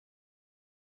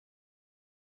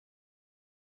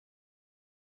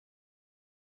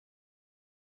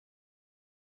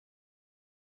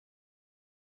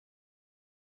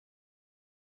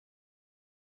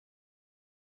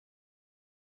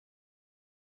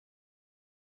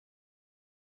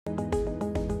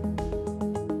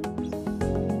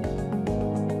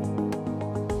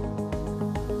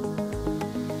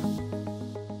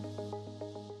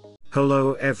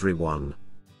Hello everyone.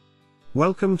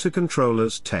 Welcome to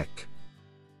Controllers Tech.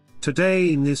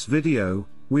 Today in this video,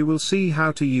 we will see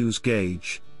how to use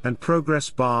gauge and progress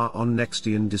bar on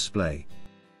NEXTION display.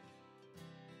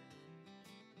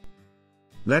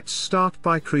 Let's start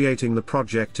by creating the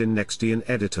project in NEXTION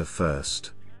editor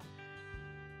first.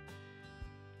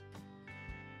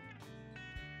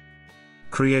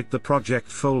 Create the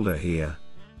project folder here.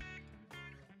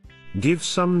 Give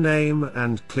some name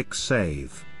and click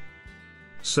Save.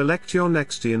 Select your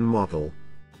NEXTION model.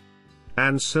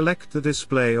 And select the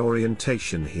display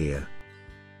orientation here.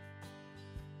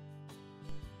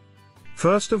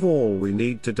 First of all, we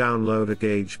need to download a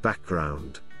gauge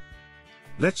background.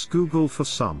 Let's Google for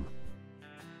some.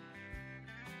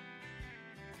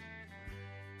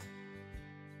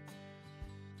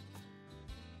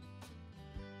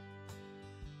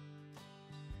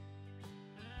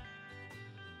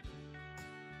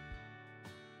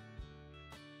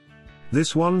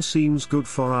 This one seems good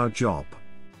for our job.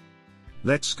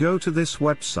 Let's go to this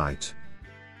website.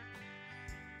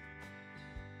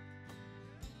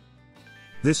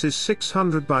 This is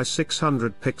 600 by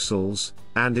 600 pixels,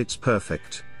 and it's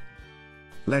perfect.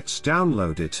 Let's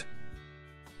download it.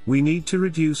 We need to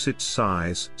reduce its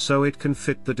size so it can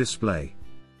fit the display.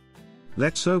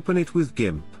 Let's open it with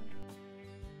GIMP.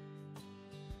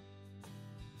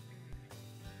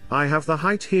 I have the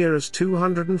height here as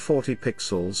 240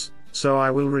 pixels, so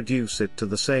I will reduce it to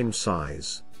the same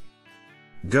size.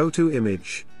 Go to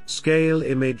Image, Scale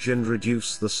Image and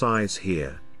reduce the size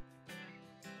here.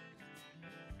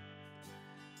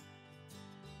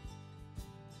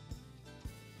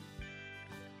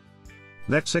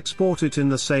 Let's export it in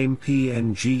the same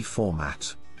PNG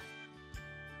format.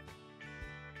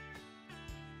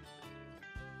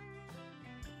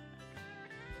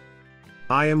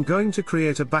 I am going to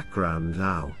create a background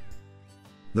now.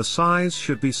 The size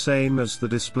should be same as the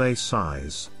display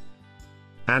size.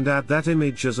 And add that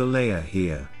image as a layer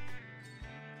here.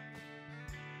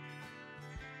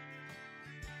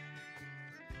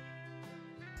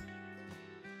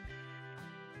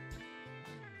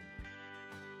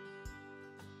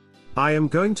 I am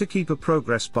going to keep a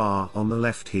progress bar on the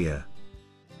left here.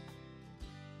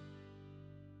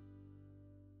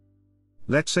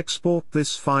 Let's export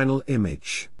this final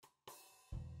image.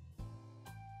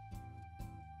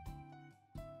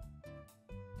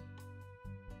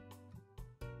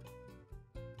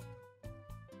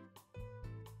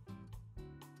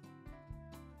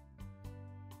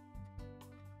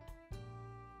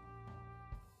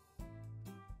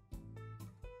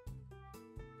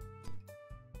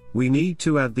 We need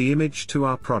to add the image to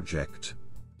our project.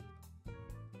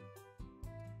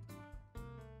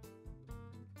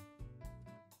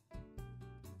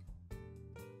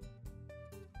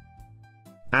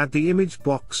 Add the image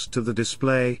box to the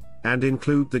display, and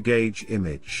include the gauge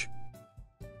image.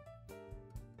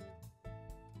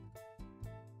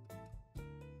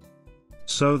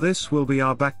 So this will be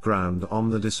our background on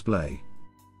the display.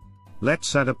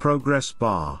 Let's add a progress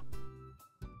bar.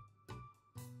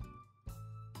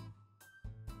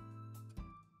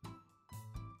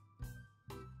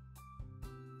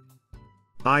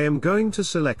 I am going to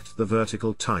select the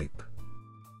vertical type.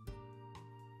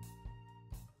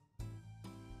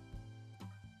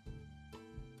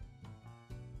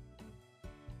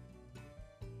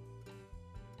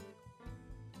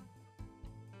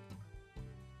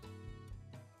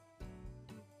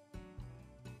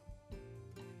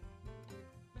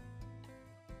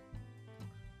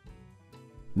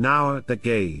 Now at the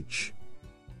gauge.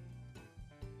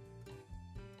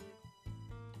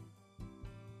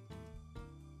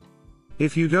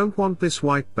 If you don't want this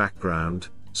white background,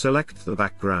 select the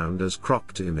background as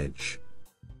cropped image.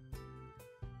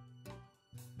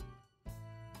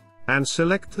 And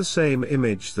select the same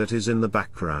image that is in the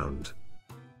background.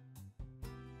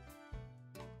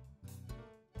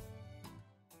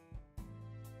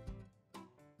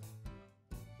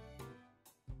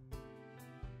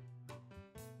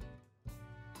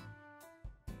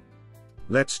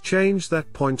 Let's change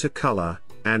that pointer color,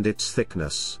 and its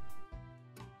thickness.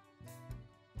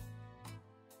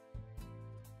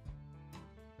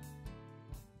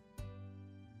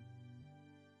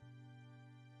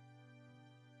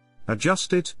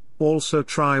 Adjust it, also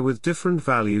try with different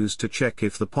values to check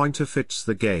if the pointer fits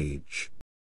the gauge.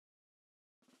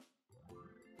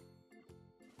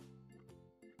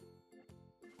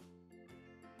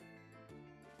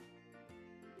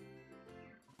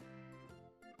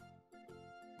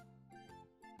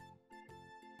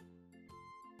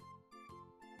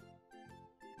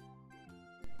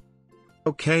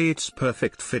 Okay, it's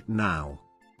perfect fit now.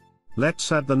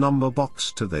 Let's add the number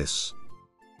box to this.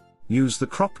 Use the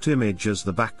cropped image as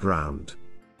the background.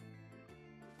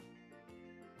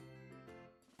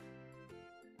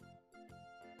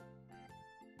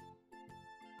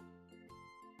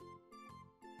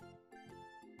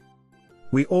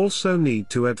 We also need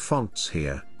to add fonts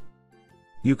here.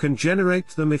 You can generate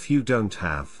them if you don't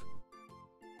have.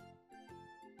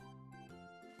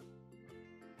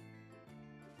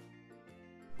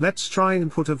 Let's try and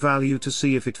put a value to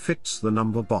see if it fits the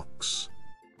number box.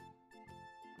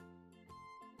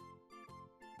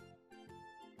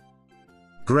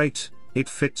 Great, it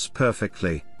fits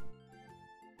perfectly.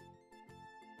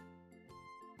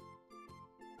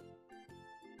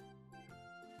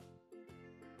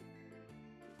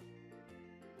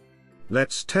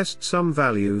 Let's test some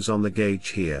values on the gauge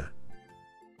here.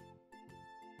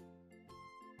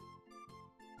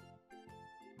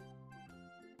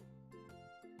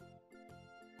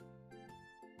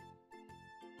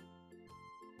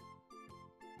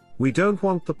 We don't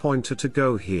want the pointer to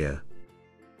go here.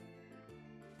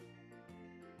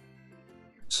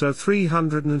 So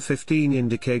 315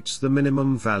 indicates the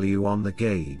minimum value on the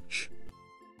gauge.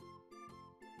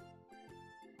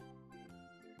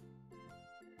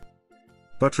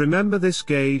 But remember, this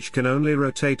gauge can only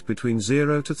rotate between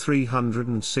 0 to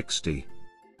 360.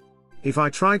 If I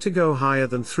try to go higher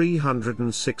than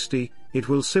 360, it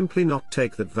will simply not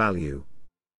take that value.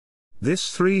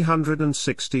 This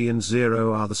 360 and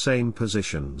 0 are the same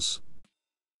positions.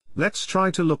 Let's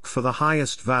try to look for the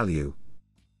highest value.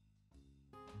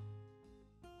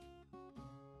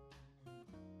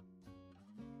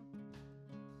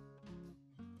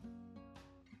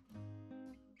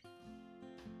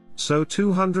 So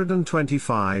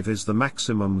 225 is the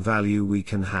maximum value we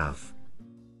can have.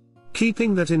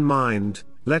 Keeping that in mind,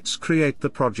 let's create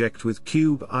the project with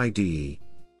Cube IDE.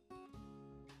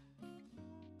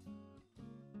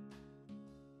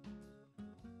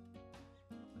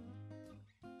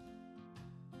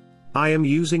 I am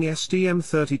using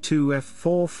STM32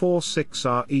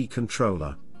 F446RE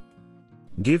controller.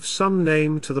 Give some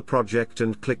name to the project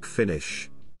and click Finish.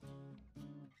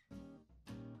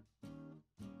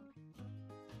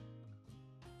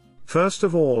 First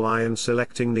of all, I am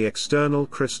selecting the external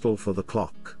crystal for the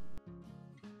clock.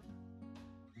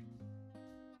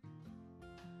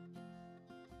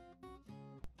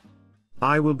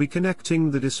 I will be connecting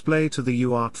the display to the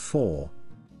UART4.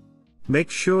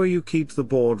 Make sure you keep the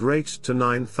baud rate to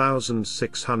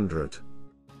 9600.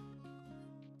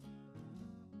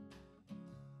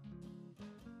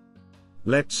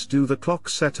 Let's do the clock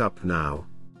setup now.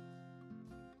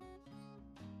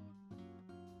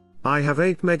 I have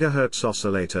 8 MHz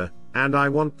oscillator, and I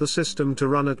want the system to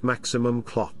run at maximum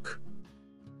clock.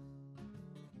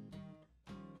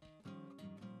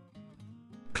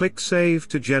 Click Save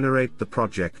to generate the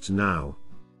project now.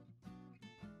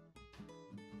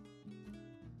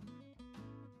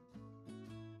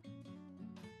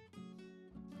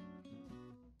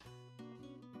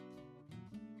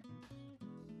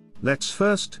 Let's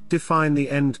first define the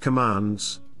end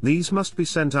commands. These must be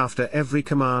sent after every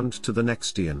command to the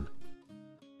NEXTION.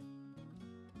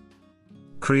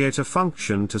 Create a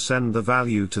function to send the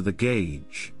value to the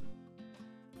gauge.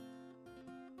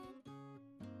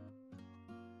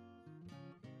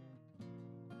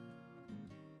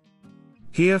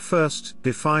 Here first,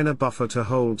 define a buffer to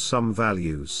hold some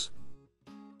values.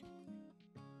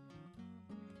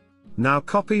 Now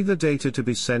copy the data to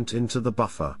be sent into the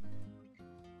buffer.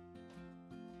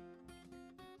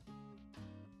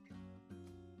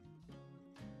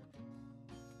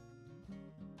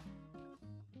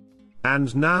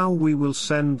 And now we will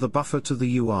send the buffer to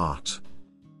the UART.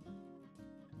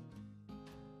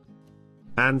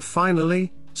 And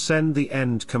finally, send the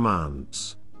end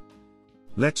commands.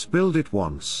 Let's build it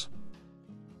once.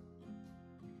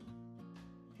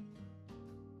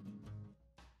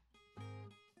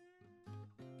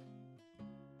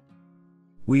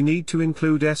 We need to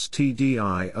include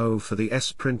stdio for the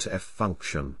sprintf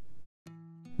function.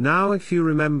 Now if you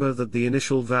remember that the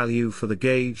initial value for the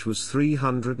gauge was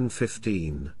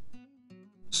 315.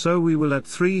 So we will add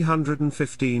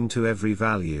 315 to every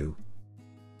value.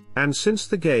 And since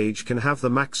the gauge can have the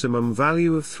maximum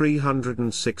value of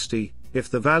 360,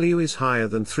 if the value is higher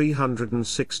than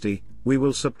 360, we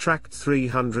will subtract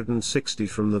 360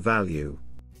 from the value.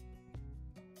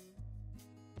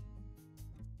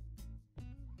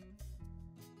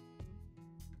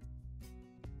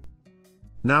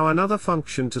 Now another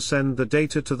function to send the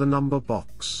data to the number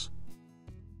box.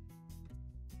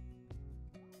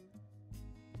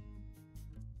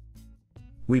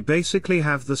 We basically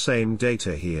have the same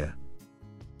data here.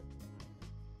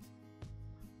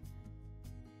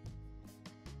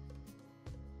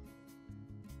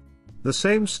 The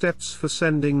same steps for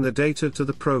sending the data to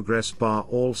the progress bar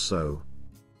also.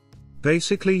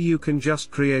 Basically you can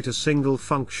just create a single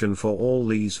function for all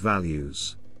these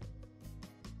values.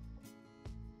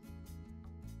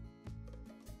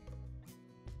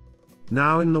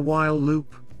 Now in the while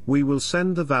loop, we will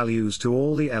send the values to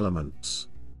all the elements.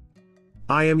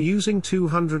 I am using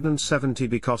 270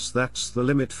 because that's the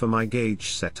limit for my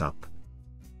gauge setup.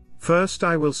 First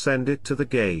I will send it to the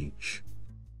gauge.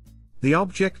 The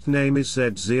object name is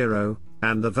Z0,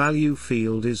 and the value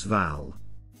field is val.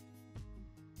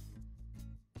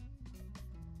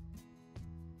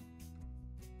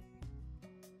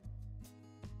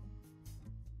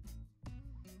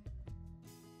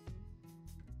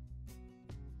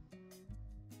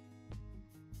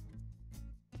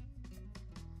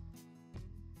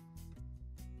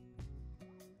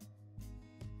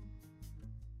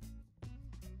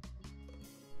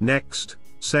 Next,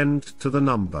 send to the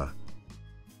number.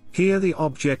 Here the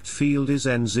object field is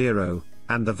N0,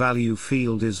 and the value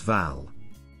field is val.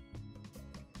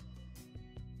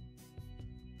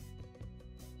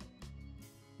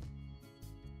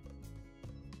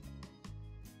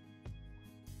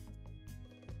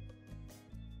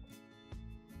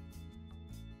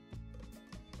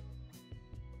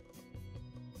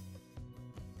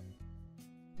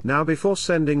 Now before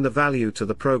sending the value to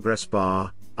the progress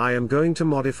bar, I am going to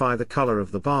modify the color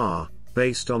of the bar,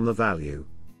 based on the value.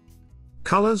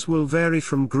 Colors will vary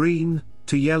from green,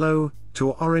 to yellow,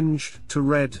 to orange, to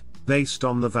red, based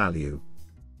on the value.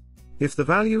 If the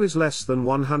value is less than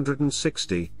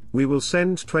 160, we will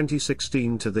send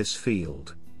 2016 to this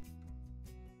field.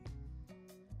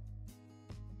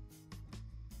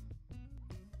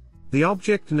 The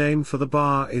object name for the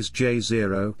bar is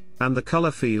J0, and the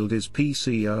color field is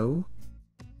PCO.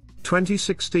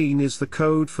 2016 is the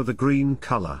code for the green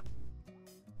color.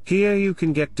 Here you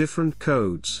can get different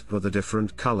codes for the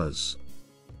different colors.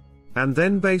 And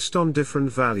then based on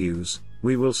different values,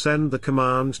 we will send the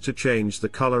command to change the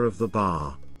color of the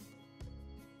bar.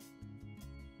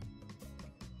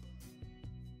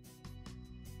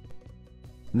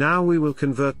 Now we will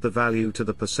convert the value to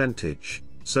the percentage,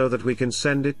 so that we can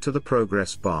send it to the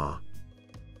progress bar.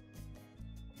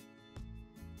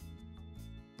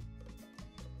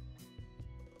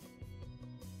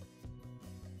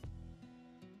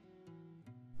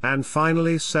 And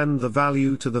finally send the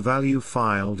value to the value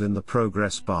filed in the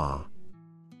progress bar.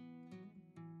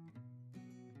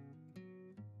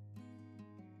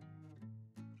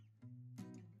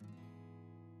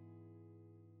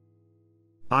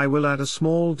 I will add a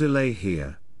small delay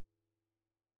here.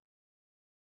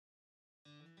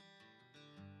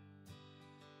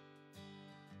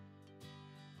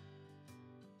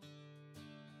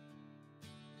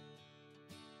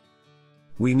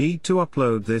 We need to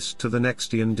upload this to the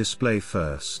NEXTION display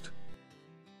first.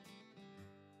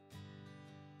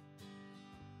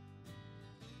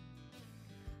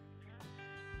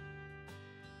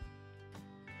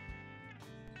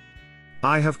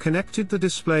 I have connected the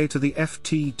display to the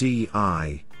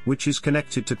FTDI, which is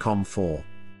connected to COM4.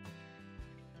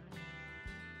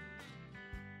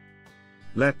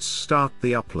 Let's start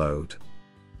the upload.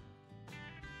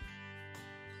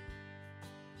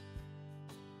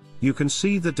 You can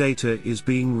see the data is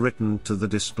being written to the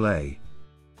display.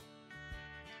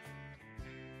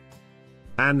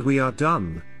 And we are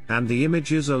done, and the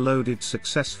images are loaded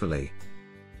successfully.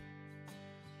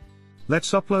 Let's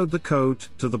upload the code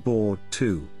to the board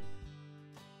too.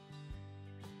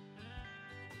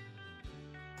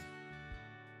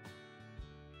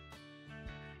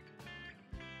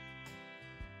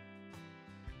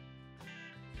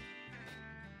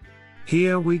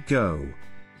 Here we go.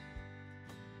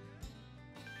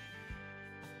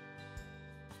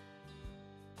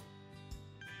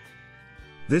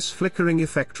 This flickering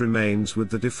effect remains with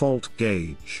the default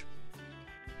gauge.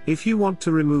 If you want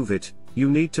to remove it, you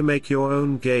need to make your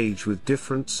own gauge with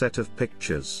different set of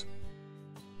pictures.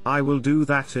 I will do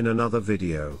that in another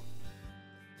video.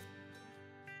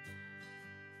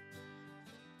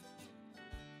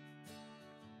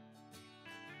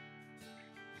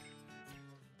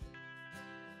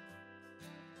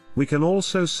 We can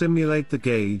also simulate the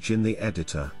gauge in the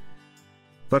editor.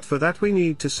 But for that we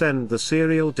need to send the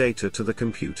serial data to the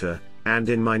computer, and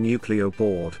in my Nucleo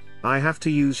board, I have to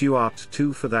use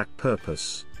UART2 for that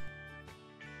purpose.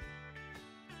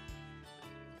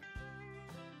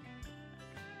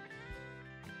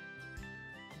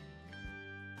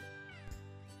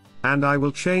 And I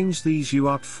will change these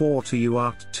UART4 to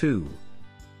UART2.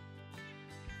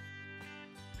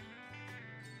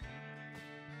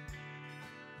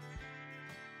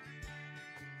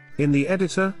 In the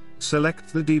editor,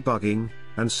 select the debugging,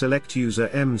 and select User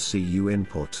MCU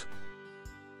input.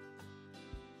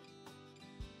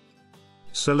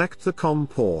 Select the COM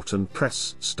port and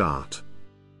press Start.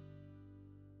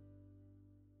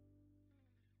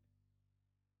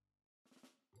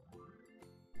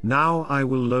 Now I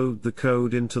will load the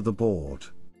code into the board.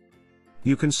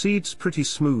 You can see it's pretty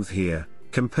smooth here,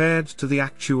 compared to the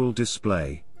actual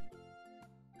display.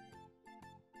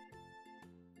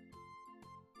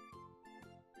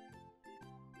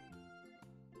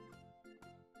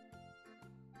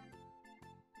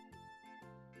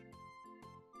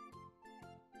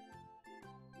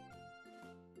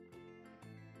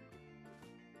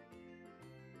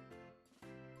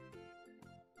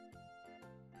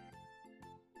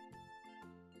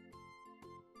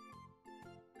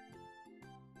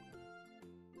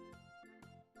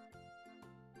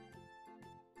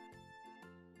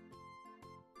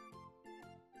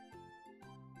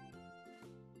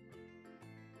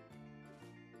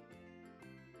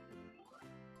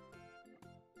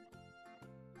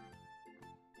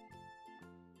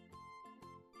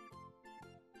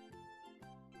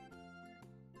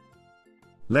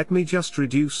 Let me just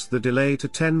reduce the delay to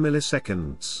 10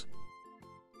 milliseconds.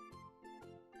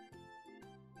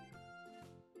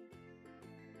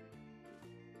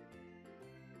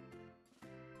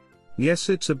 Yes,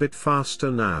 it's a bit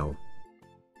faster now.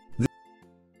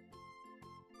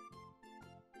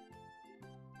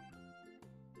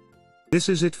 This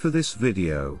is it for this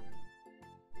video.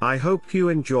 I hope you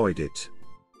enjoyed it.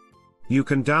 You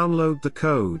can download the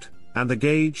code and the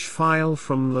gauge file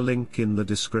from the link in the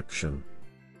description.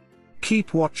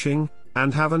 Keep watching,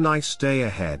 and have a nice day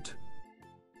ahead.